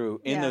thinking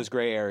through in Yeah. those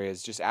gray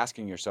areas, just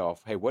asking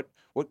yourself, hey, what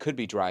could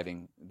be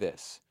driving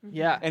this?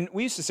 Yeah. And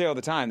we used to say all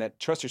the time that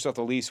trust yourself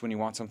the least when you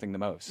want something the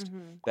most.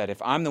 Mhm. That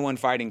if I'm the one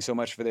fighting so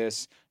much for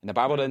this, and the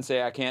Bible doesn't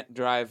say I can't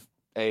drive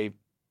a,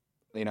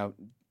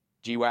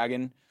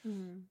 G-Wagon,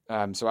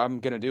 Mhm. so I'm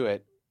going to do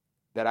it,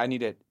 that I need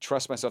to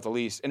trust myself the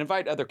least and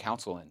invite other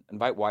counsel in,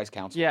 invite wise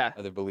counsel, Yeah.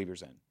 other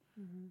believers in.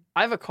 Mhm.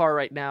 I have a car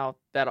right now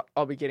that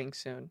I'll be getting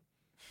soon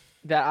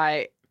that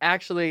I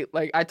actually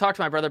I talked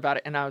to my brother about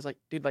it, and I was like,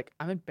 dude,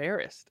 I'm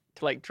embarrassed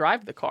to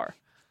drive the car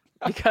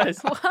because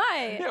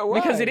Why? Yeah,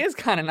 because why? it is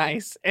kind of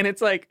nice, and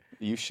it's like,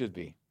 You should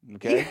be,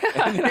 okay?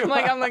 yeah.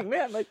 I'm like,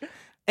 man,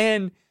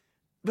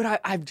 but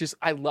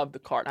I love the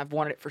car, and I've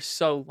wanted it for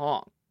so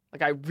long.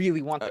 I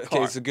really want the Okay,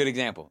 car. it's a good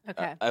example.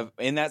 Okay.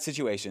 In that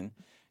situation,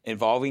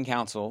 involving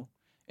counsel,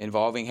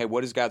 involving, hey,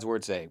 what does God's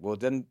word say? Well, it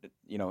doesn't,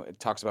 it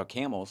talks about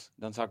camels,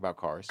 it doesn't talk about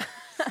cars.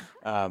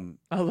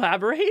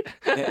 Elaborate.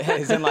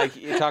 As in, like,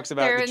 it talks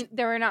about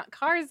there were not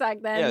cars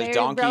back then. yeah, They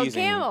donkeys rode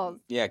camels.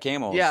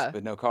 camels, Yeah.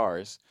 but no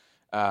cars.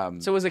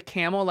 So was a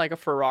camel like a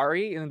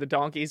Ferrari and the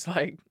donkey's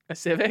like a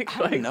Civic? I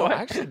don't Like know. what?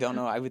 I actually don't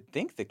know. I would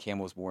think the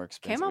camel's more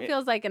expensive. Camel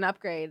feels like an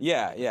upgrade.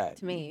 yeah.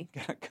 to me.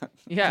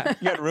 Yeah,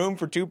 You got room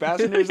for 2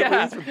 passengers at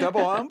Yeah. least with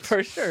double humps?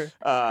 for sure.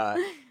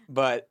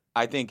 But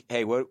I think,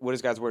 hey, what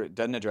is God's word? It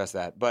doesn't address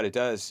that, but it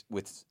does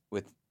with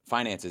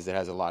finances. It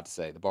has a lot to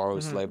say. The borrower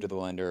is Mhm. slave to the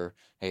lender.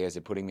 Hey, is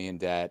it putting me in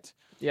debt?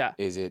 Yeah,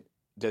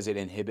 Does it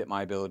inhibit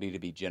my ability to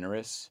be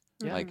generous?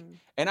 Yeah. Like,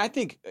 and I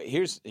think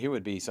here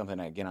would be something.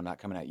 Again, I'm not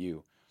coming at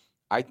you.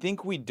 I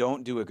think we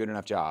don't do a good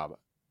enough job.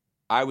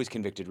 I was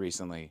convicted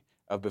recently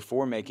of,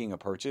 before making a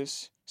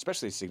purchase,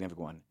 especially a significant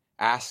one,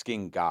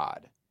 asking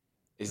God,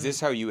 is this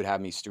how you would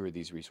have me steward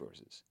these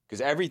resources? Because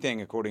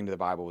everything, according to the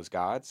Bible, is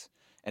God's,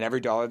 and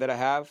every dollar that I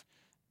have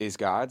is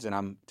God's, and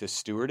I'm to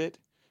steward it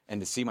and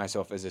to see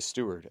myself as a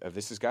steward of,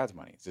 this is God's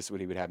money. Is this what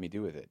he would have me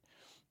do with it?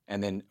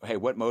 And then, hey,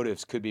 what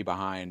motives could be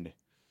behind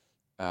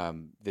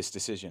this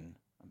decision?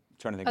 I'm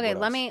trying to think. Okay, of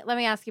what else. let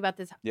me ask you about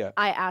this. Yeah.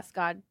 I asked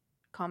God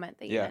comment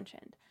that you Yeah.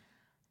 mentioned.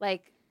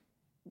 Like,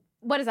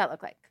 what does that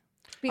look like?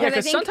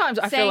 because sometimes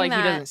I feel saying like he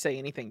that- doesn't say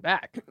anything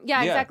back.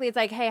 Yeah, Yeah. exactly. It's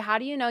like, hey, how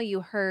do you know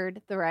you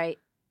heard the right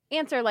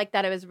answer? Like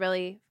that it was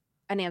really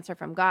an answer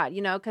from God,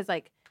 Because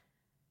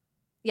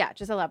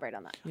just elaborate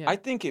on that. Yeah. I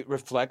think it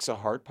reflects a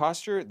heart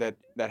posture that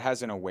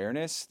has an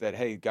awareness that,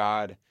 hey,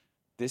 God,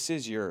 this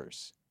is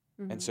yours.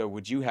 Mhm. And so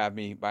would you have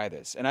me buy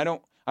this? And I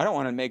don't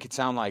want to make it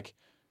sound like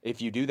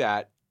if you do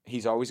that,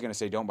 he's always going to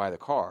say, don't buy the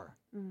car.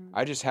 Mhm.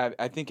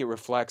 I think it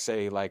reflects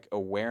a like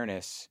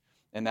awareness,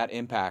 and that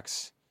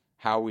impacts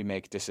how we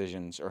make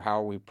decisions or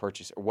how we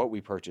purchase or what we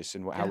purchase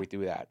and how Yeah. we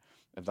do that.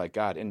 Of like,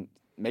 God, and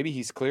maybe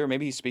he's clear,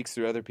 maybe he speaks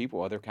through other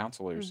people, other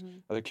counselors,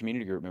 Mhm. other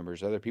community group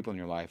members, other people in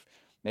your life.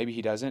 Maybe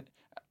he doesn't.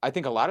 I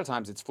think a lot of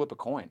times it's flip a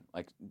coin.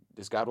 Like,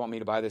 does God want me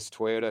to buy this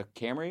Toyota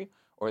Camry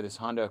or this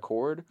Honda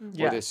Accord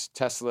Yeah. or this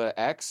Tesla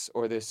X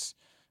or this,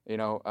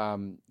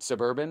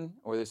 Suburban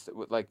or this,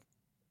 like,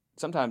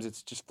 sometimes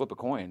it's just flip a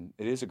coin.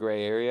 It is a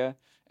gray area,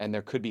 and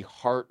there could be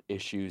heart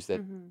issues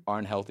that Mhm.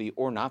 aren't healthy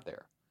or not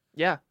there.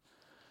 Yeah,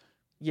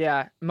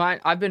 yeah.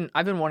 I've been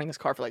wanting this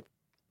car for like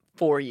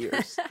 4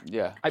 years.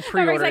 Yeah. I Everybody's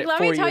pre-ordered like, it let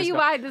 4 me tell years you ago.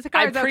 why this I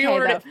car is okay.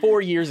 pre-ordered though. it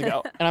 4 years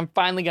ago, and I'm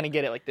finally gonna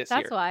get it like this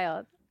That's year.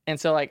 wild. And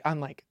so like I'm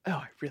like, oh,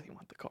 I really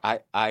want the car.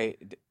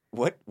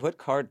 What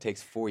card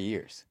takes 4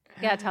 years?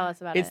 Yeah, tell us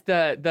about It's it.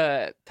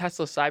 the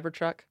Tesla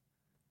Cybertruck.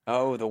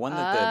 Oh, the one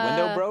that the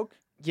window broke?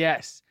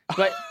 Yes,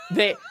 but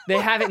they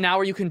have it now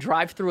where you can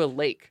drive through a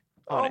lake.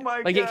 On Oh it.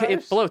 my Like it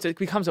gosh. floats. It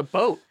becomes a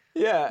boat.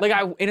 Yeah.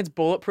 And it's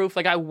bulletproof.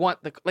 Like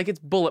it's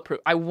bulletproof.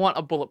 I want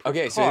a bulletproof.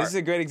 Okay, so car. this is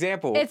a great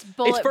example. It's It's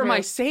bulletproof. for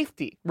my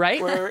safety,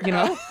 right? Where, You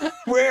know.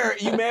 where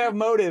you may have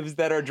motives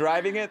that are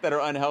driving it that are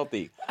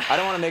unhealthy. I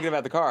don't want to make it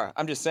about the car.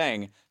 I'm just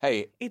saying,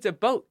 hey, It's a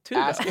boat too.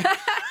 though. ask.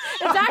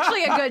 It's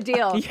actually a good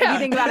deal if Yeah. you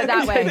think about it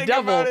that way. Think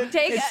Double. about it.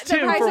 Take It's the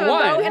 2 price for of a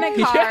 1. boat and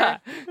a car, Yeah.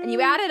 and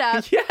you add it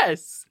up.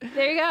 Yes.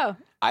 There you go.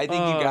 I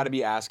think you Oh. got to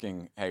be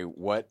asking, hey,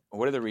 what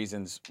are the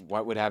reasons?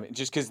 What would happen?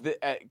 Just because,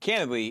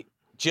 candidly,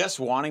 just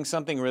wanting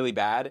something really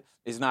bad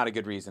is not a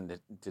good reason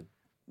to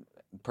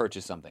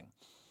purchase something.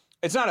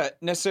 It's not a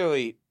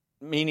necessarily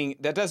meaning.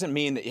 That doesn't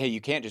mean that, hey,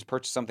 you can't just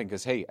purchase something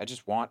because, hey, I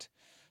just want,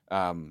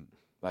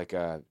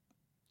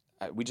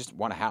 we just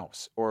want a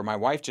house, or my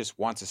wife just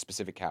wants a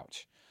specific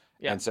couch.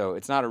 Yeah. And so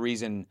it's not a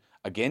reason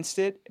against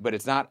it, but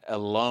it's not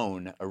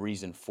alone a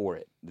reason for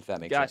it, if that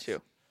makes Got sense.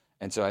 you.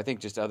 And so I think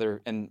just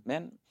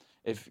man,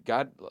 if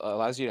God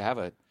allows you to have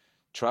a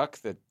truck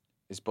that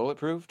is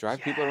bulletproof,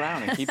 drive people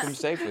around and keep them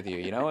safe with you,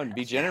 and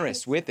be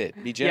generous with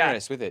it. Be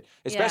generous with it.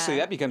 Especially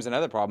Yeah. that becomes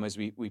another problem is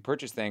we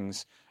purchase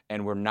things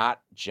and we're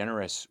not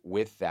generous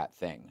with that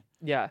thing.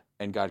 Yeah.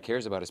 And God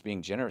cares about us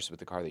being generous with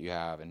the car that you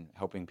have and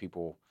helping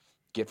people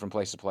get from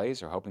place to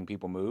place or helping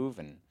people move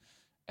and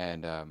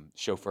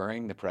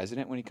chauffeuring the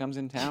president when he comes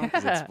in town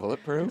because Yeah. it's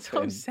bulletproof. That's what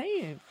I'm And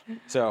saying.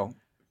 so,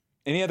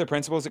 any other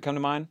principles that come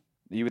to mind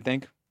that you would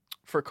think?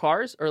 For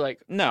cars or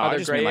like No, I other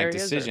just gray mean like areas,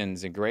 or-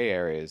 decisions and gray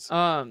areas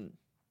Or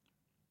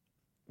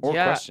or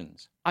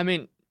questions. I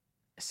mean,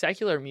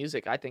 secular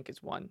music I think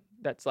is one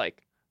that's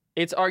like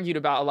it's argued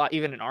about a lot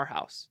even in our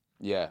house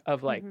Yeah.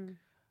 of like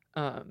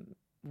Mhm.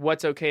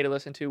 what's okay to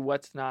listen to,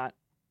 what's not,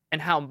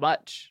 and how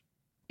much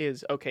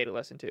is okay to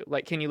listen to.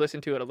 Like, can you listen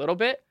to it a little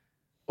bit,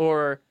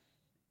 or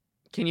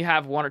can you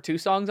have 1 or 2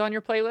 songs on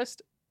your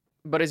playlist?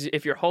 But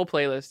if your whole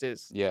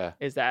playlist Yeah.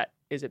 is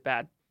it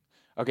bad?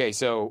 Okay,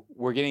 so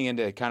we're getting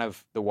into kind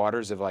of the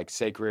waters of like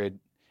sacred.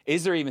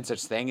 Is there even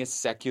such thing as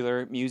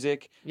secular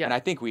music? Yeah. And I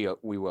think we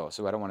will.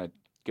 So I don't want to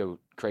go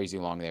crazy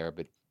along there,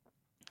 but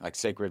like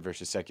sacred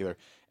versus secular.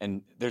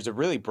 And there's a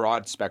really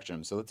broad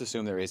spectrum. So let's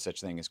assume there is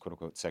such thing as quote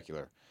unquote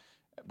secular.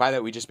 By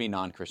that we just mean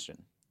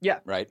non-Christian. Yeah.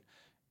 Right.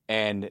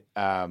 And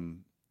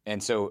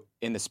so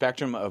in the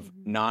spectrum of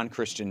Mhm.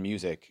 non-Christian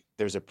music,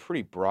 there's a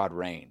pretty broad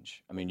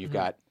range. I mean, you've Mhm.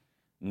 got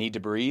Need to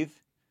Breathe,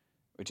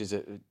 which is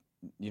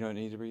you don't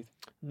need to breathe.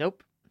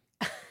 Nope.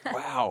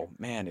 Wow,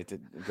 man, it's a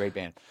great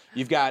band.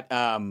 You've got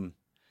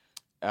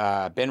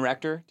Ben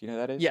Rector. Do you know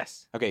who that is?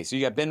 Yes. Okay, so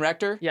you got Ben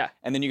Rector. Yeah.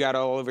 And then you got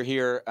all over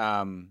here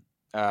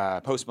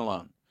Post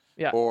Malone.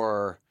 Yeah.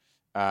 Or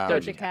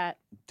Doja Cat.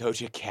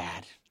 Doja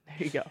Cat. There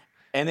you go.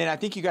 And then I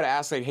think you got to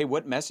ask, like, hey,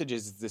 what message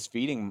is this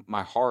feeding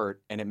my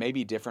heart? And it may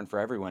be different for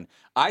everyone.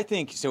 I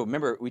think so.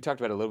 Remember, we talked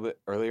about it a little bit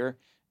earlier,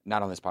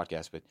 not on this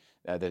podcast, but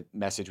the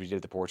message we did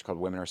at the porch called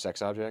 "Women Are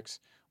Sex Objects,"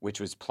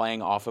 which was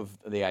playing off of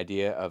the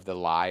idea of the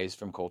lies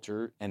from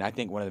culture. And I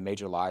think one of the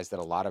major lies that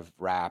a lot of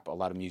rap, a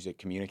lot of music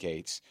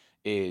communicates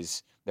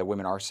is that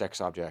women are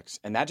sex objects.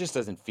 And that just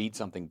doesn't feed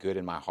something good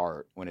in my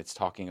heart when it's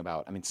talking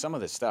about, I mean, some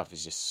of this stuff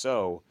is just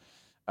so,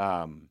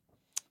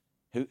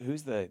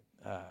 who's the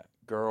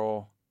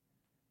girl?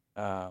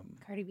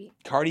 Cardi B.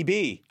 Cardi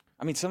B.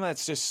 I mean, some of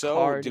that's just so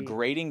Cardi.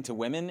 degrading to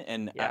women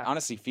and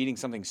honestly feeding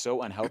something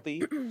so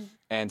unhealthy.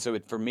 And so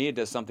for me, it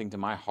does something to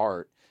my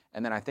heart.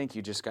 And then I think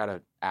you just got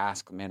to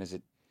ask, man, is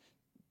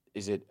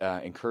it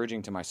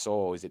encouraging to my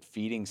soul? Is it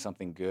feeding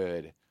something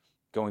good?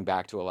 Going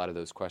back to a lot of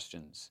those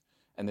questions.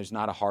 And there's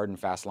not a hard and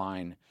fast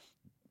line.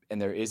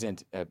 And there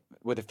isn't.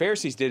 What the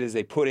Pharisees did is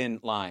they put in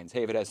lines.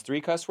 Hey, if it has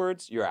 3 cuss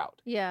words, you're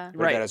out. Yeah. But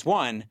Right. if it has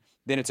 1,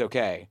 then it's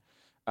okay.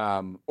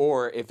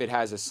 Or if it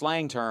has a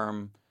slang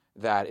term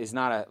that is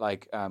not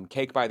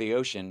cake by the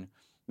ocean,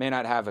 may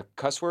not have a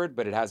cuss word,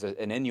 but it has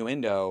an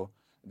innuendo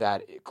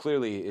that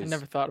clearly I is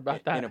never thought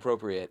about that.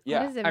 inappropriate. What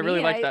Yeah. does it I really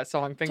mean? like that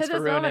song. Thanks To for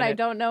this ruining moment, I it.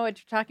 don't know what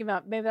you're talking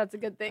about. Maybe that's a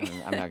good thing.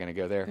 I'm not going to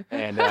go there.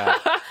 And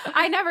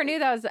I never knew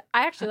that was.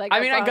 I actually like. I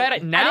that mean, I song. got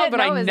it now, didn't but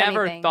know it I was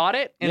never anything. thought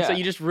it. And so Yeah.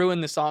 you just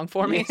ruined the song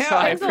for me. Yeah. So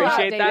I Thanks a lot,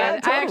 appreciate David.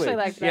 that. I actually Totally.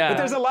 like that. Yeah. But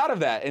there's a lot of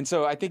that. And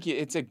so I think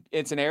it's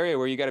an area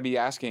where you got to be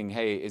asking,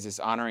 hey, is this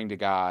honoring to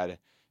God?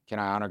 Can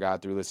I honor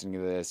God through listening to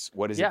this?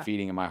 What is Yeah. it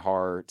feeding in my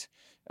heart?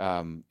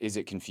 Is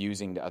it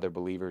confusing to other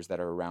believers that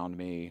are around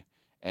me?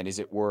 And is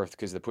it worth,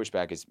 because the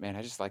pushback is, man,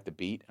 I just like the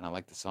beat and I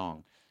like the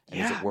song. And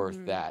is it Yeah.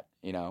 worth that?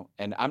 You know?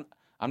 And I'm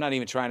not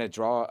even trying to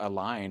draw a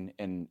line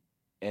and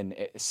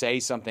say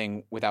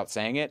something without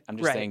saying it. I'm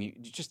just Right. saying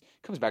it just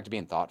comes back to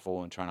being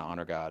thoughtful and trying to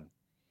honor God.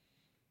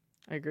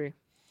 I agree.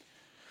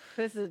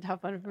 This is a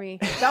tough one for me.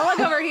 Don't look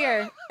over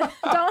here.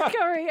 Don't look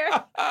over here.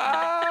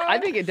 I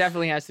think it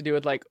definitely has to do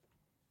with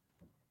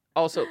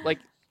also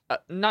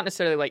not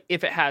necessarily like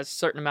if it has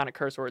certain amount of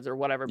curse words or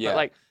whatever, Yeah. but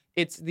like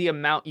it's the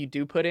amount you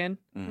do put in.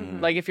 Mhm.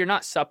 Like if you're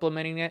not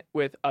supplementing it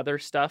with other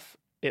stuff,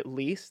 at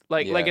least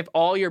like Yeah. if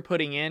all you're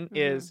putting in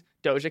is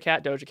Doja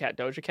Cat, Doja Cat,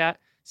 Doja Cat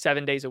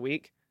 7 days a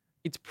week,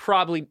 it's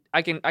probably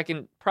I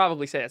can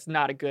probably say it's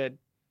not gonna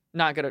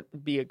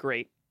be a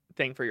great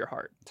thing for your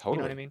heart. Totally. You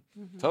know what I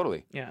mean?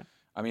 Totally. Yeah.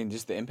 I mean,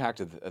 just the impact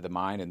of the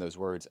mind and those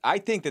words. I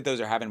think that those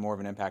are having more of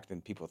an impact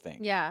than people think.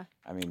 Yeah.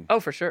 I mean, Oh,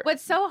 for sure.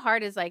 What's so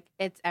hard is like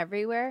it's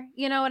everywhere.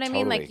 You know what I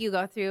mean? Like Totally. you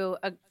go through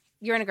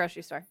you're in a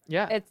grocery store.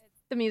 Yeah. It's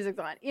the music's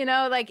on. You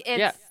know, like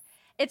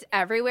it's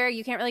everywhere.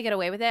 You can't really get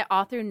away with it.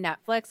 All through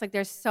Netflix, like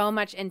there's so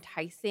much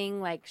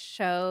enticing like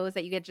shows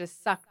that you get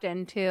just sucked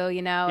into.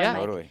 You know, Yeah. and,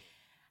 like, totally.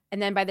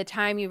 and then by the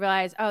time you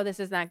realize, oh, this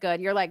is not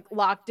good, you're like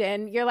locked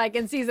in. You're like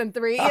in season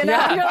 3. You know,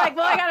 Yeah. you're like,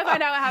 well, I gotta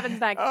find out what happens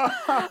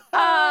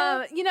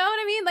next. You know what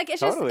I mean? Like it's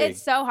just Totally.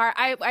 it's so hard.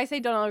 I say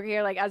don't look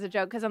here like as a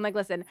joke because I'm like,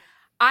 listen,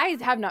 I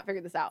have not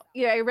figured this out.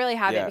 You know, I really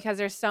haven't Yeah. because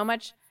there's so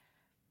much.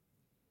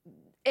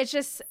 It's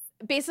just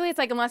basically it's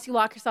like unless you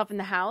lock yourself in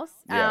the house,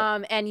 Yeah.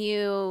 and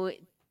you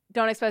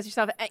don't expose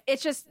yourself,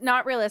 it's just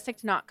not realistic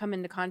to not come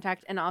into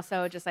contact, and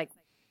also just like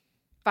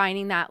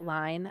finding that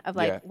line of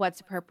like Yeah. what's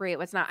appropriate,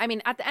 what's not. I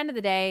mean, at the end of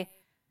the day,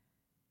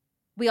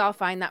 we all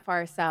find that for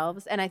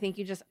ourselves, and I think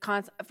you just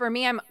for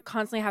me, I'm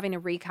constantly having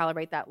to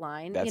recalibrate that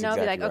line. That's you know,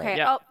 be like, exactly right. okay,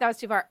 Yeah. oh, that was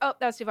too far. Oh,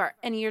 that was too far,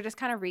 and you're just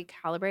kind of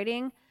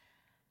recalibrating,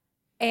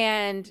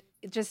 and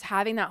just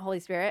having that Holy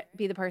Spirit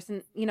be the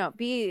person, you know,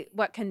 be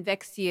what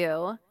convicts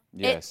you.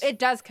 Yes. It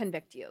does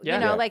convict you. Yeah. You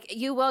know, Yeah. like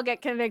you will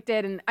get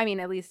convicted, and I mean,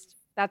 at least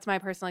that's my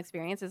personal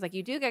experience. Is like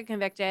you do get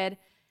convicted.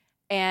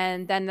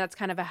 And then that's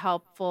kind of a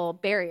helpful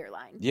barrier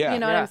line. Yeah. You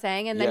know what Yeah. I'm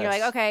saying? And then you're like,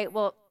 Yes. okay,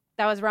 well,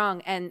 that was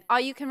wrong. And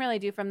all you can really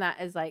do from that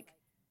is like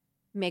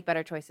make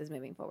better choices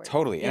moving forward.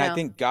 Totally. you And I know?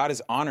 think God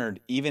is honored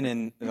even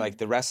in like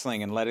the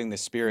wrestling and letting the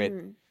Spirit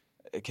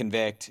Mhm.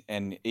 convict,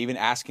 and even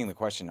asking the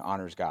question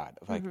honors God.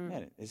 Of like, Mhm.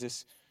 man, is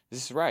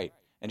this right?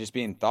 And just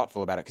being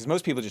thoughtful about it. Because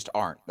most people just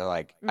aren't. They're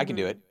like, I can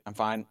do it. I'm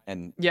fine.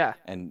 And Yeah.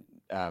 and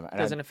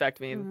Doesn't affect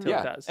me until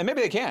yeah, it does. and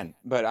maybe they can,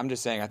 but I'm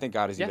just saying I think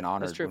God is Yeah, even that's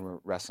honored true. when we're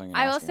wrestling. And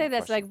I will asking say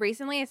that this, like question.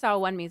 recently I saw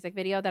one music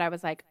video that I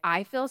was like,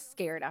 I feel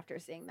scared after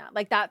seeing that.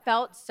 Like that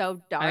felt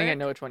so dark. I think I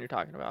know which one you're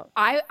talking about.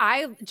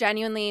 I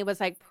genuinely was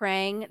like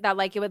praying that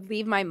like it would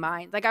leave my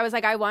mind. Like I was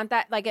like, I want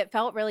that. Like it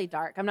felt really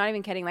dark. I'm not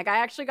even kidding. Like I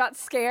actually got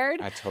scared.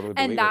 I totally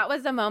believe And that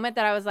was the moment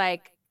that I was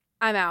like,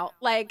 I'm out.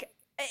 Like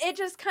it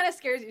just kind of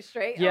scares you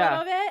straight a Yeah.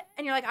 little bit.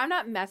 And you're like, I'm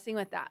not messing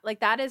with that. Like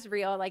that is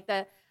real. Like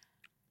the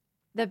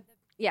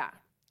yeah.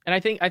 And I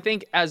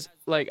think as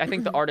like I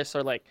think the artists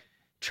are like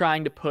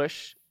trying to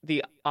push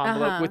the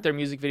envelope Uh-huh. with their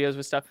music videos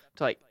with stuff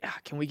to like,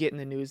 can we get in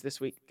the news this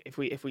week if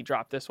we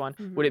drop this one?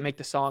 Would it make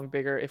the song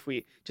bigger if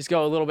we just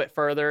go a little bit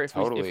further? If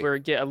Totally. we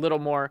get a little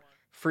more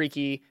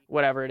freaky,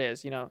 whatever it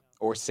is,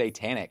 Or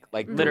satanic,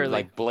 like Literally.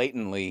 like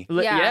blatantly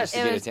Yeah, yes. to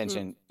it get was-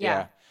 attention. yeah.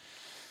 Yeah.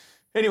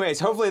 Anyways,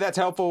 hopefully that's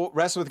helpful.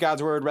 Rest with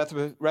God's word,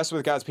 rest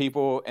with God's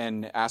people,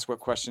 and ask what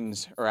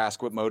questions or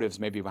ask what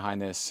motives may be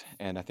behind this.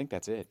 And I think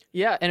that's it.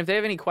 Yeah, and if they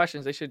have any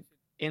questions, they should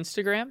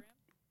Instagram.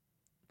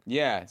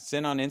 Yeah,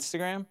 send on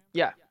Instagram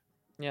Yeah.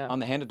 on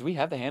the handle. Do we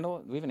have the handle?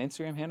 Do we have an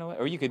Instagram handle?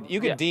 Or you could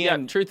Yeah,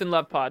 DM Truth and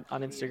Love Pod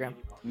on Instagram.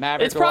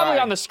 Maverick. It's probably or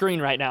I. on the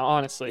screen right now,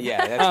 honestly.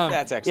 Yeah,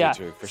 that's actually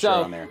true for sure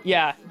on there.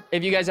 Yeah,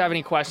 if you guys have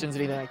any questions,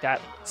 anything like that,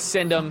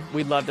 send them.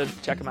 We'd love to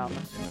check them out.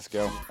 Let's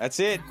go. That's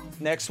it.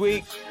 Next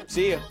week.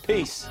 See ya.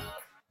 Peace.